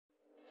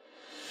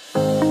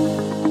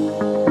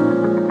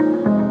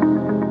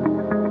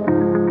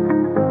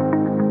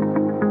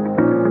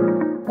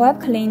Wipe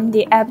clean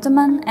the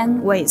abdomen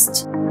and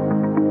waist.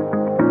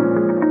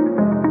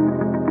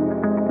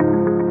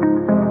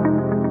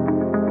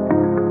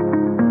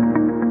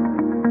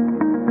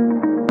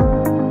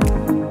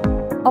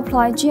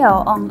 Apply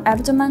gel on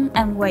abdomen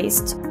and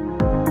waist.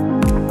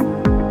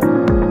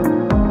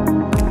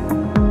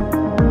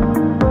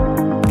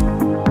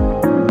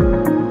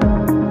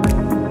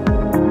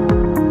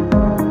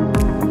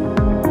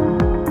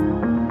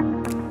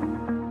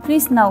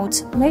 Please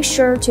note, make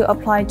sure to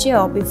apply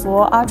gel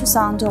before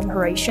ultrasound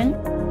operation.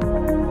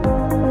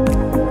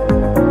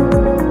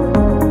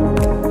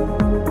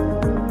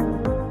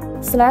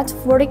 Select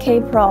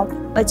 40K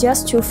probe,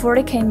 adjust to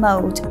 40K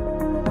mode.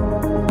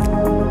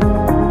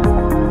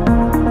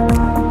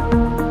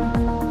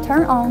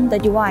 Turn on the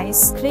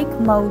device, click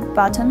Mode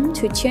button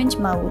to change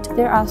mode.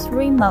 There are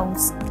 3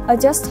 modes.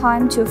 Adjust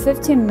time to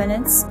 15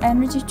 minutes,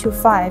 energy to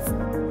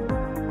 5.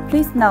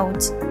 Please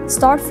note,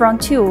 start from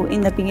 2 in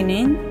the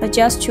beginning,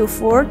 adjust to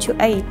 4 to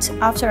 8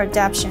 after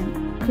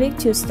adaptation. Click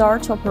to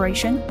start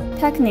operation.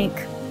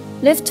 Technique: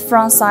 lift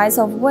from sides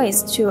of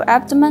waist to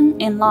abdomen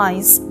in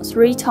lines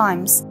 3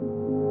 times.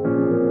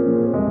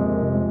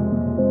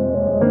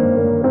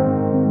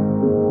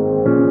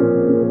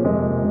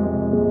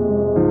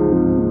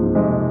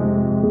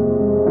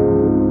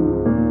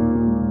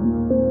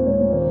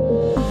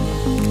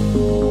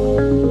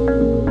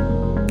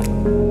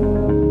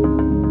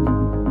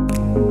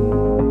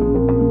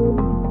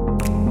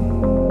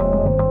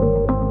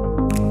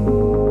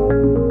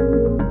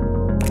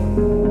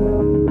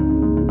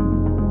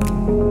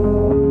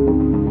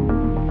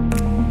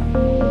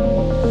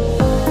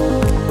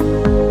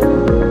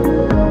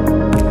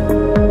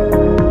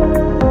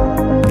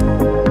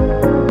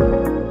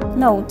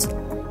 Note: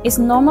 it's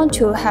normal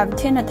to have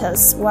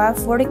tinnitus while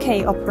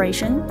 40K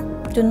operation.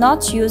 Do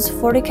not use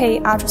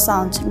 40K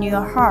ultrasound near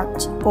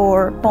heart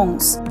or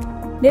bones.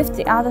 Lift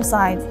the other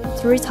side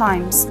 3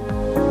 times.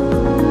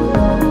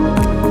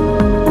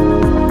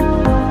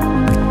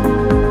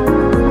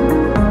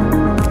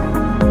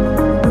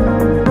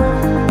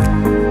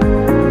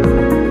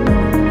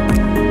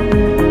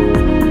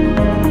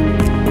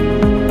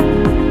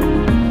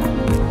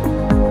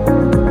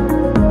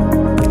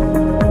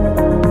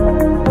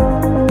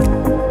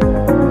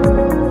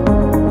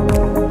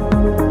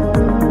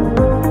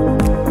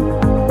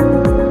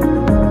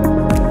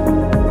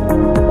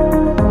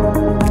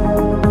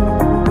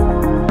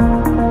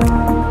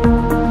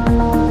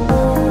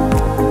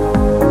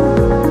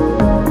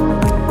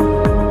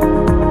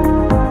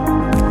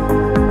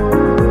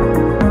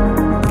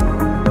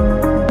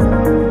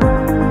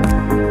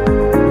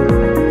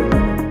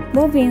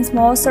 Move in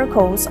small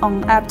circles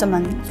on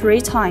abdomen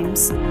 3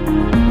 times.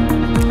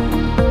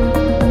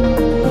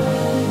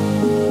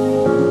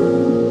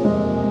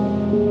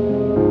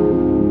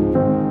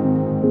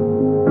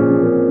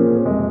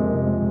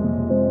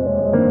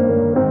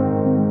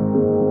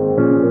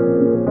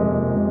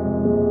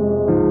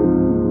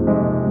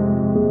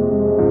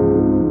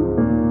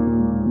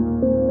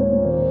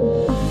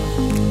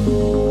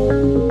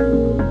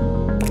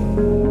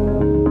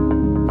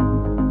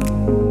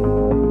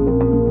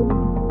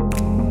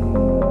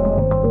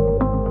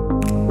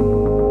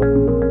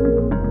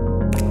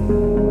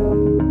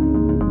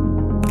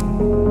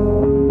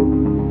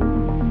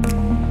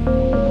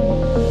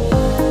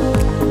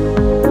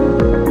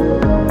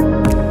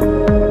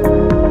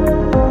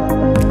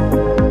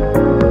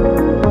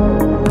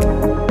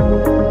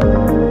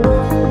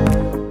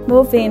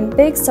 Move in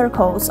big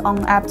circles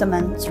on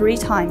abdomen 3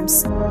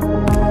 times.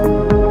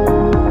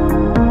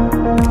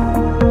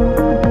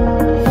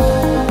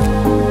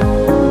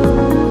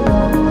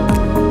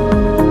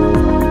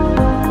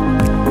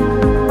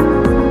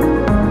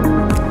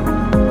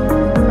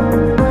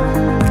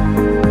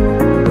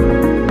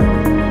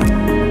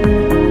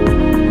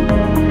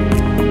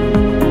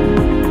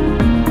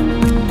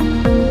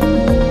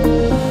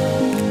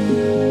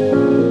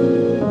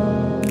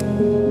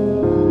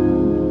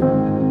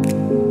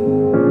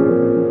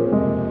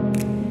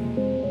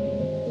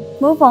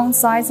 Move on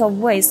sides of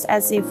waist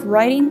as if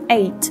writing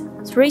 8,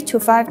 3 to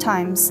 5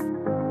 times.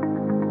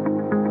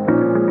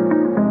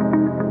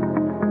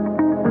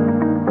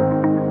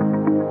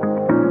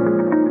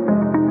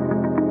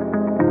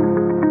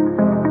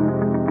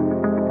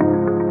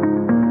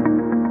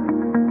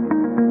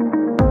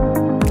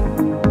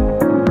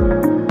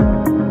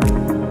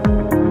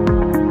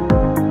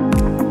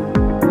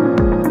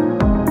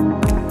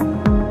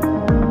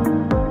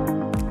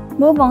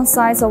 Move on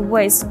sides of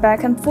waist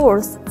back and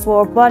forth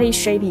for body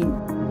shaping.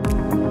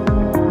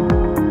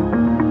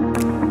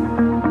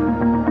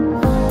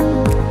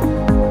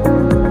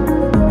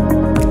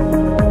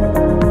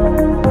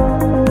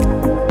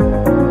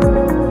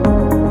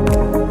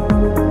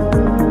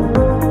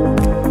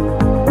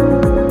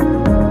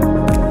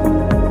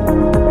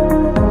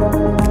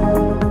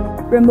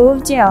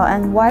 Remove gel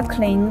and wipe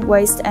clean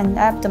waist and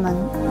abdomen.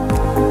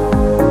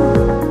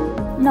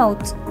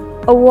 Note: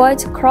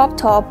 Avoid crop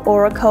top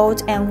or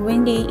cold and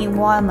windy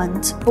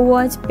environment.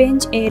 Avoid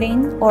binge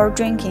eating or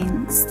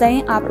drinking,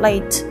 staying up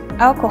late.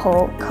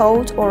 Alcohol,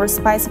 cold or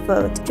spicy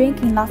food.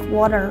 Drink enough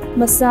water.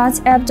 Massage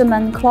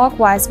abdomen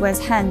clockwise with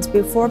hand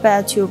before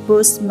bed to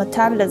boost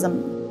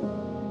metabolism.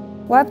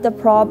 Wipe the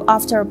probe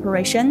after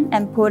operation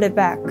and put it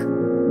back.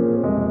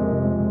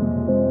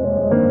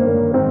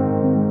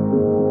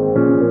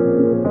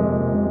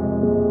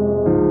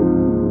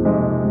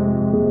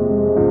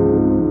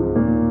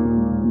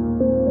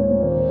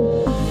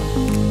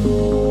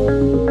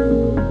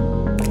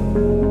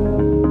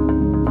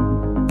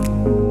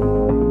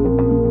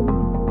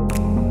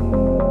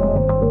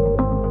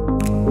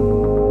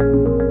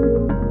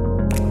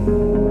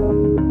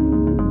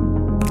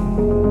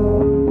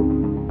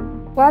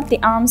 Wipe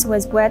the arms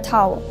with wet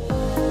towel.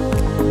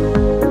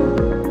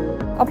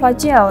 Apply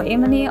gel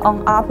evenly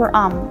on upper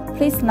arm.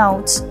 Please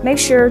note, make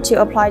sure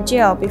to apply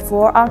gel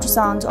before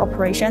ultrasound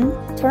operation.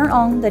 Turn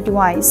on the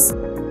device.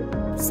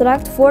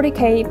 Select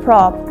 40K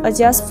probe,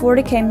 adjust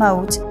 40K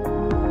mode.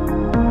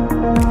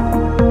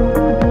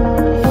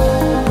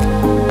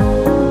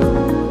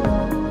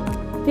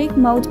 Click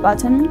mode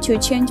button to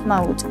change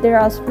mode. There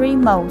are 3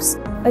 modes.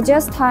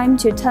 Adjust time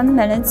to 10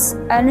 minutes,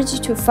 energy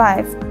to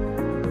 5.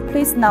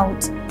 Please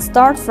note,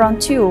 start from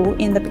 2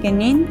 in the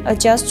beginning,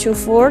 adjust to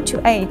 4 to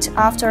 8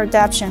 after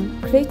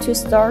adaptation. Click to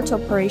start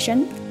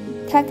operation.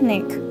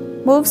 Technique: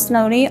 move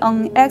slowly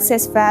on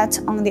excess fat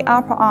on the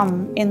upper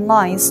arm in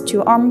lines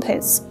to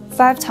armpits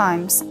 5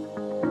 times.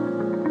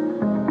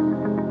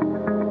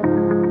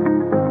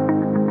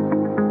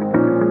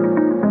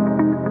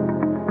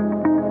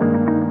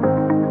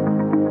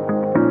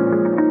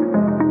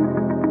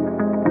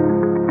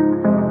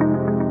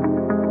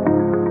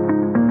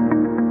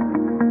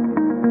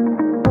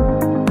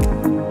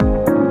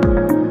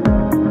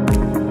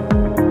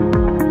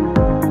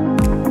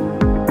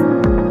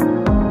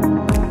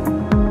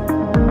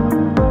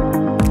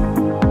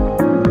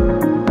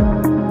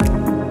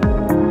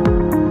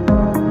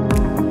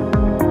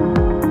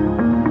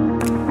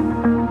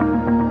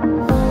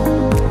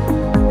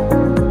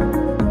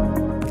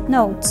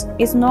 Note: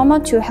 it's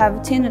normal to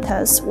have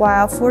tinnitus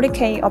while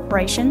 40K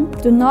operation.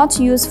 Do not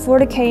use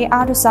 40K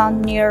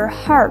ultrasound near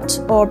heart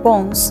or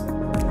bones.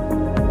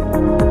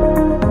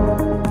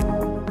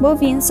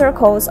 Move in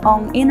circles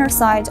on inner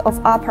side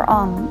of upper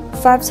arm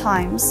 5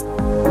 times.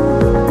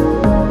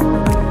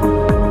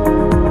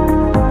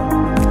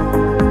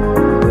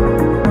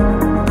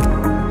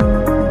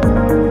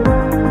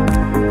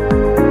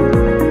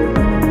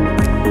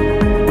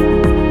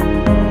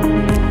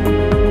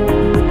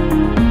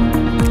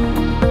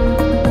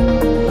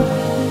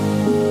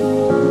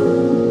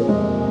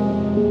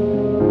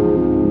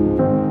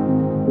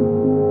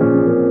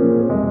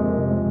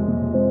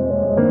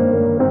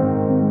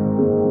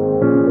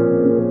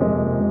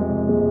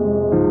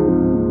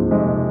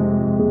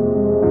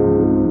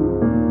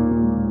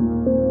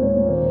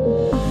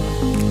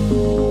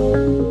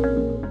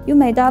 You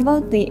may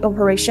double the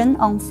operation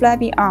on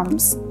flabby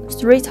arms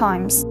 3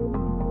 times.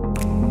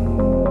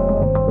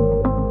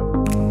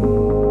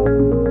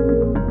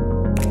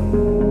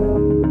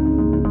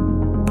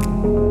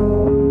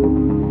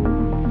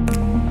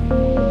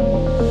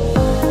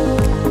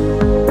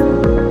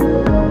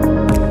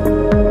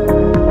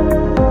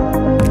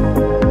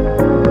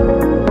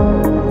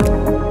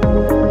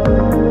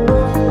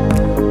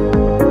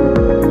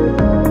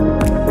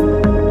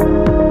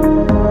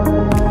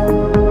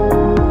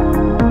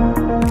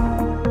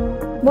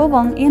 Move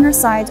on inner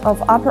side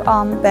of upper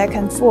arm back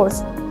and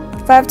forth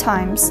 5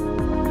 times.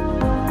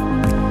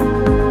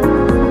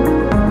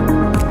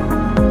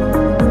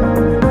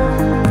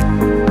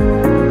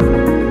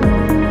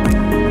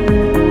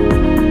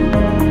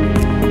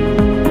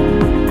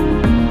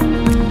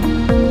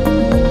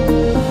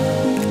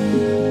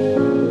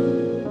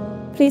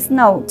 Please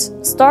note,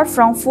 start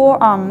from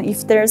forearm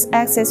if there's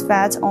excess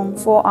fat on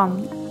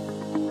forearm.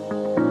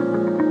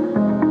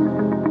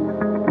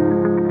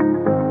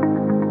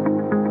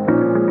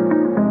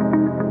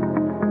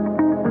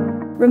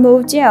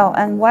 Remove gel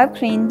and wipe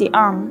clean the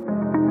arm.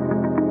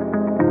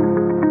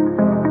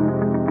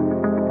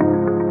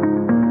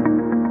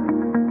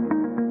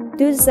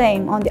 Do the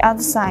same on the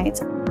other side.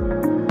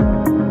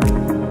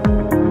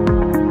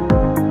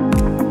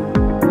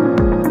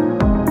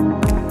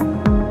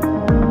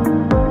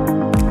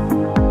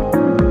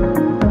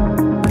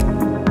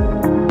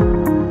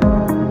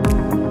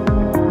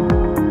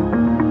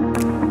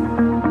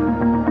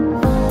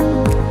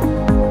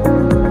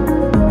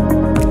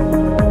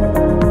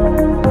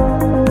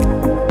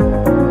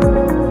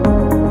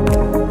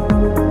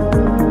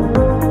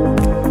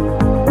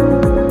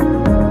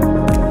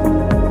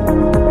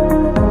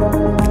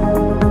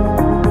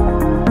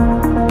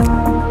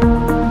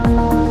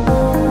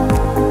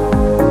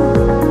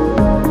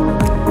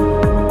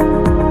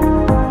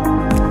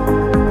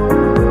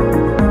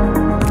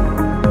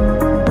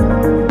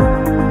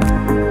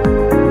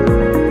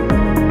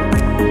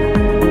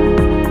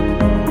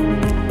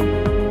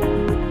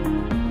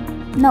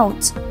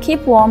 Note: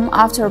 Keep warm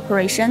after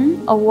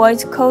operation,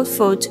 avoid cold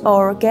food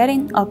or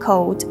getting a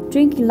cold.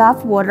 Drink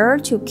enough water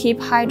to keep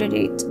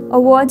hydrated.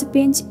 Avoid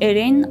binge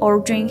eating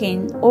or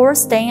drinking, or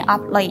staying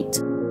up late.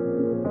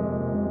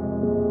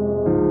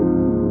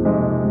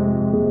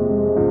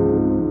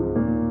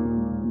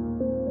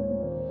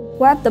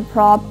 Wipe the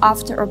probe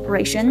after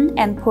operation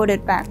and put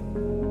it back.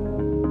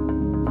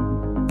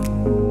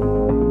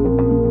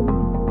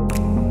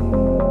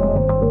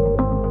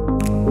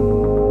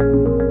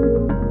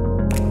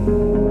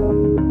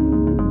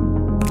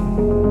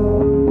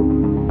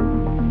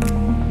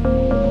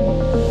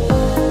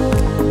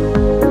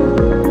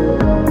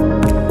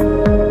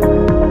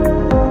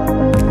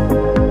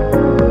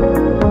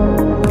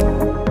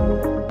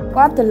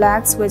 Wipe the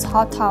legs with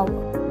hot towel.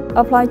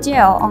 Apply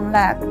gel on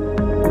leg.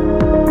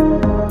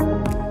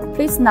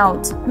 Please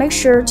note, make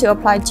sure to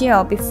apply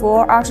gel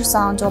before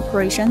ultrasound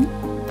operation.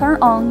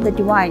 Turn on the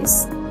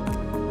device.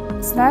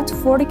 Select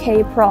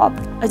 40K probe.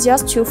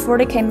 Adjust to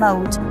 40K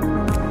mode.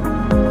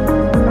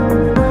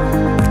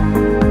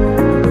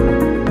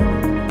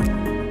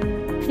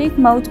 Click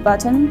Mode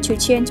button to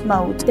change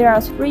mode. There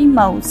are 3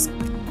 modes.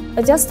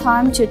 Adjust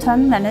time to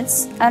 10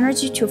 minutes,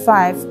 energy to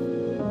 5.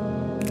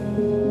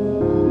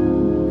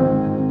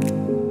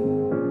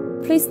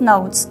 Please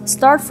note,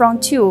 start from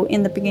 2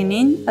 in the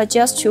beginning,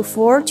 adjust to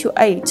 4 to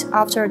 8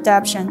 after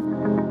adaptation.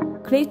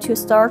 Click to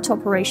start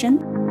operation.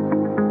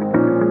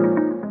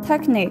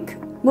 Technique: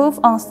 move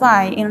on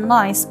thigh in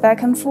lines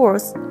back and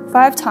forth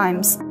 5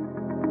 times.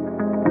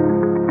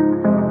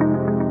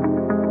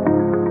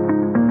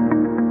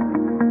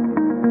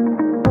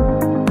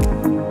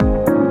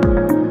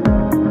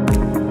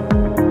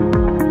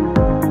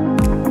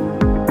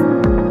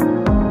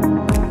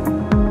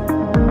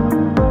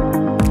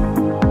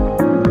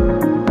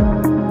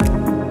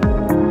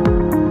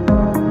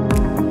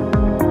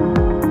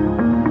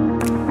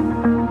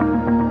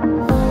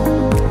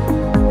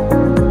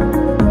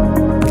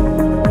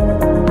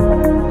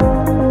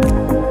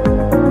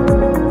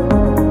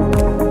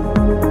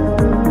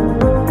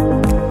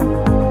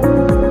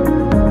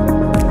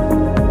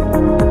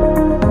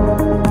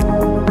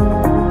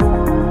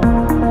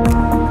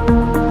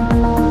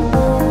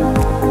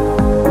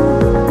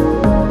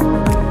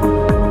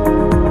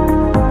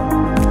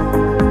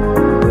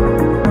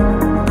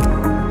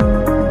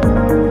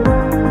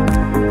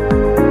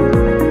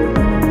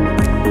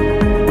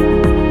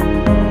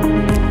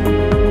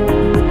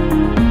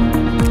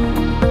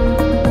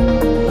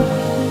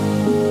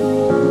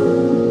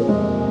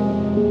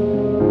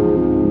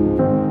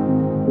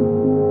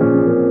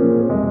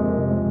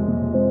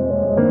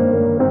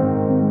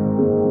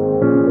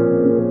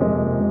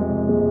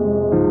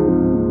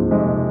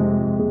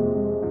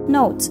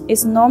 Note,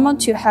 it's normal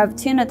to have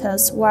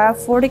tinnitus while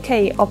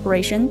 40K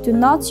operation. Do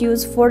not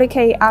use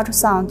 40K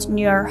ultrasound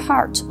near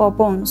heart or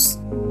bones.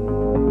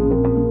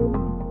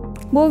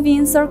 Move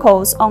in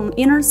circles on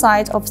inner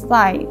side of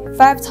thigh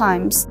 5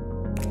 times.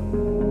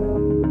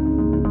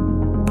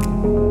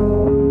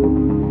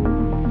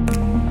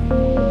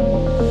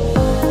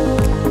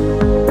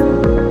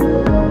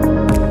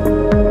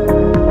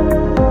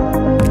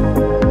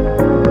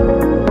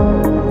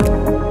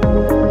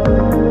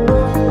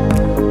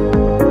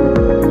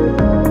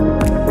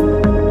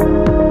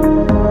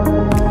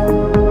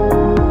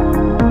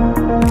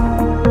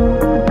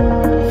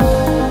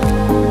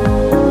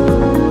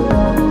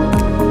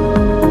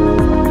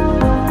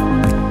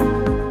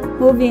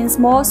 Move in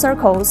small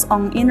circles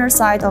on inner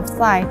side of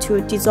thigh to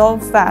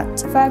dissolve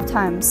fat 5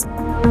 times.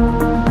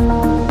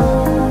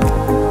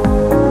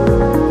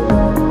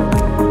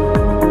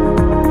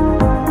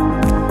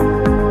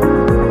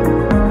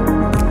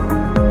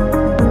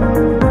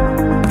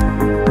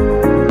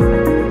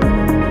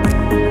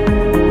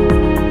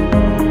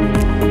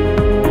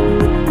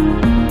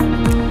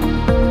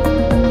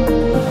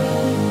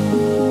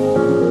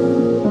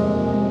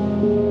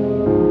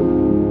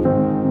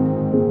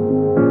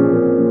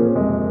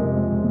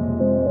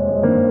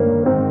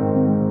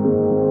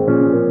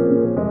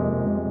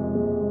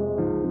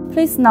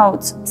 Please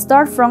note,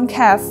 start from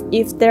calf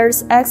if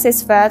there's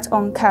excess fat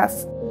on calf.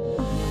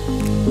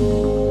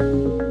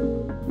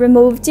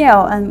 Remove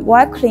gel and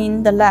wipe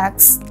clean the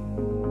legs.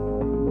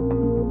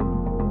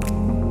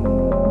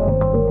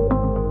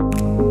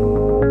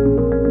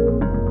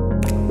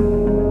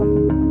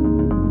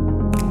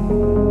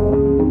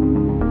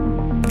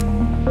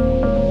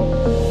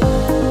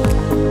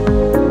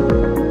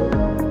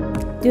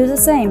 Do the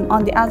same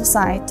on the other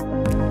side.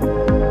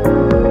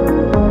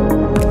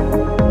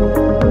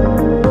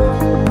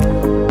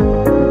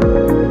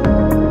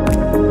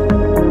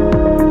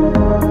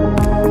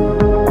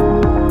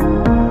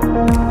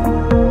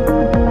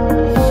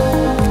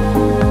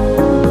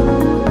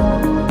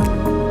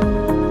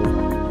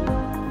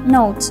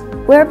 Note,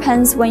 wear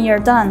pants when you're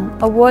done.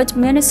 Avoid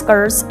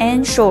miniskirts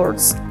and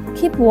shorts.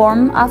 Keep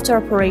warm after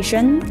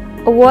operation.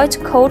 Avoid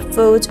cold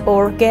food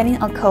or getting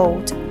a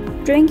cold.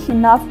 Drink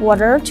enough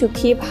water to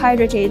keep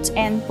hydrated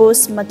and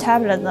boost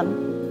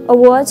metabolism.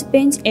 Avoid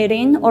binge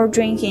eating or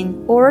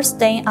drinking, or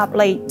staying up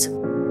late.